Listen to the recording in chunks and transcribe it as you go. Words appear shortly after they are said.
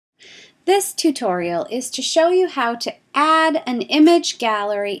This tutorial is to show you how to add an image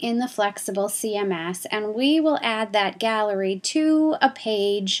gallery in the Flexible CMS, and we will add that gallery to a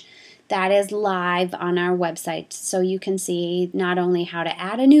page that is live on our website, so you can see not only how to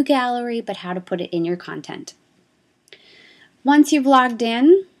add a new gallery but how to put it in your content. Once you've logged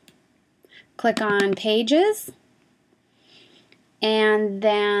in, click on Pages, and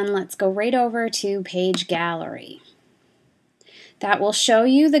then let's go right over to Page Gallery. That will show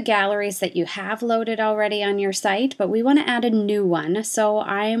you the galleries that you have loaded already on your site, but we want to add a new one. So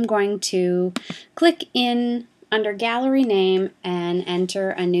I am going to click in under Gallery Name and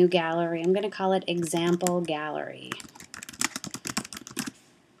enter a new gallery. I'm going to call it Example Gallery.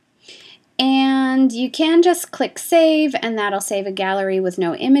 And you can just click Save, and that'll save a gallery with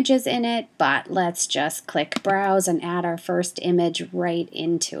no images in it, but let's just click Browse and add our first image right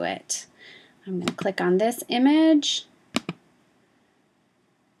into it. I'm going to click on this image,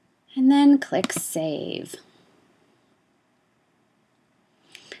 and then click Save.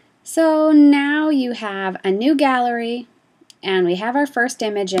 So now you have a new gallery and we have our first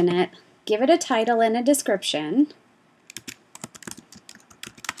image in it. Give it a title and a description.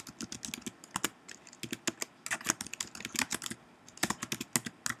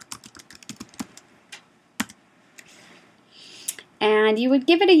 And you would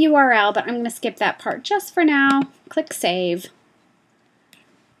give it a URL, but I'm going to skip that part just for now. Click Save.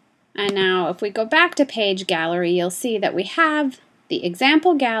 And now if we go back to Page Gallery, you'll see that we have the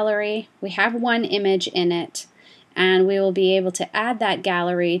example gallery, we have one image in it, and we will be able to add that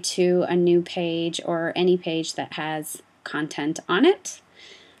gallery to a new page or any page that has content on it.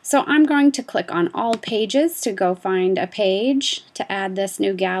 So I'm going to click on All Pages to go find a page to add this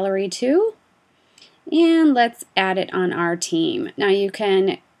new gallery to, and let's add it on our team. Now you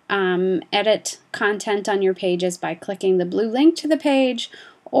can edit content on your pages by clicking the blue link to the page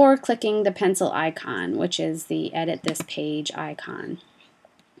or clicking the pencil icon, which is the Edit This Page icon.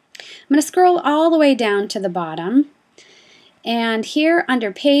 I'm going to scroll all the way down to the bottom, and here under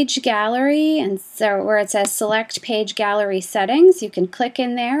Page Gallery, and so where it says Select Page Gallery Settings, you can click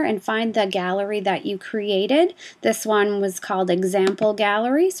in there and find the gallery that you created. This one was called Example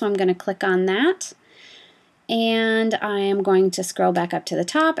Gallery, so I'm going to click on that, and I am going to scroll back up to the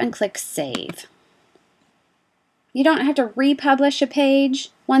top and click Save. You don't have to republish a page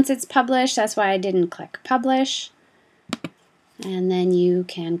once it's published. That's why I didn't click Publish. And then you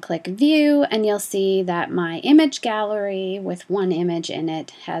can click View, and you'll see that my image gallery with one image in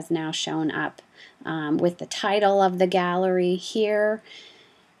it has now shown up with the title of the gallery here.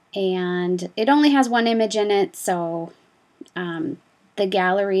 And it only has one image in it, so the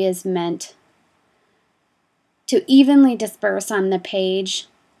gallery is meant to evenly disperse on the page,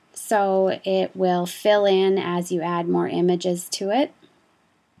 so it will fill in as you add more images to it.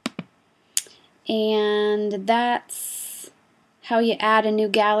 And that's how you add a new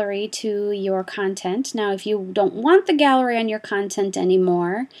gallery to your content. Now if you don't want the gallery on your content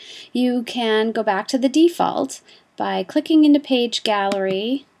anymore, you can go back to the default by clicking into Page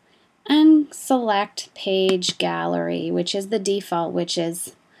Gallery and select Page Gallery, which is the default, which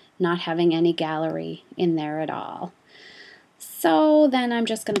is not having any gallery in there at all. So then I'm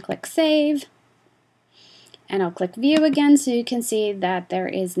just going to click Save, and I'll click View again so you can see that there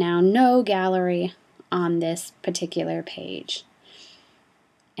is now no gallery on this particular page.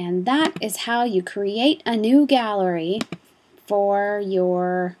 And that is how you create a new gallery for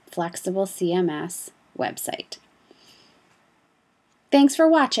your Flexible CMS website. Thanks for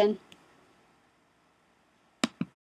watching.